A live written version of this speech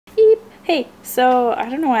Hey, so I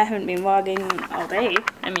don't know why I haven't been vlogging all day.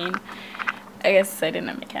 I mean, I guess I didn't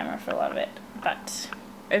have my camera for a lot of it, but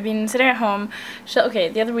I've been sitting at home. Okay,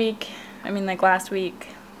 the other week, I mean like last week,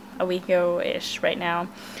 a week ago-ish right now,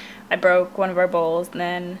 I broke one of our bowls, and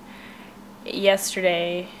then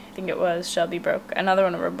yesterday, I think it was, Shelby broke another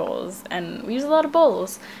one of our bowls, and we use a lot of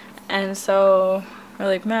bowls, and so we're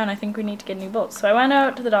like, man, I think we need to get new bowls. So I went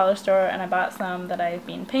out to the dollar store and I bought some that I've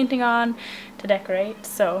been painting on to decorate.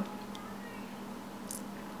 So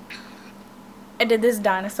I did this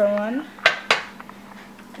dinosaur one,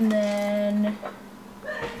 and then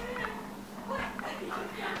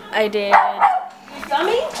I did,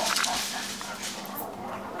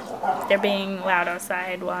 they're being loud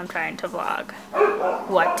outside while I'm trying to vlog.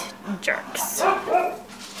 What jerks.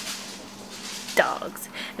 Dogs.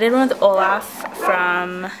 I did one with Olaf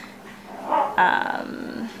from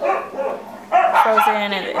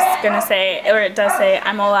Frozen, and it's gonna say, or it does say,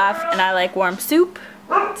 I'm Olaf and I like warm soup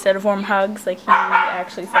instead of warm hugs, like he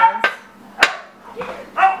actually says.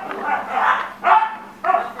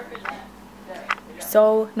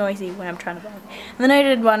 So noisy when I'm trying to vlog. And then I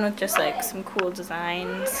did one with just like some cool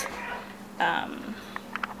designs. But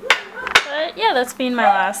yeah, that's been my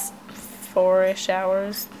last 4-ish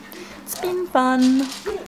hours. It's been fun.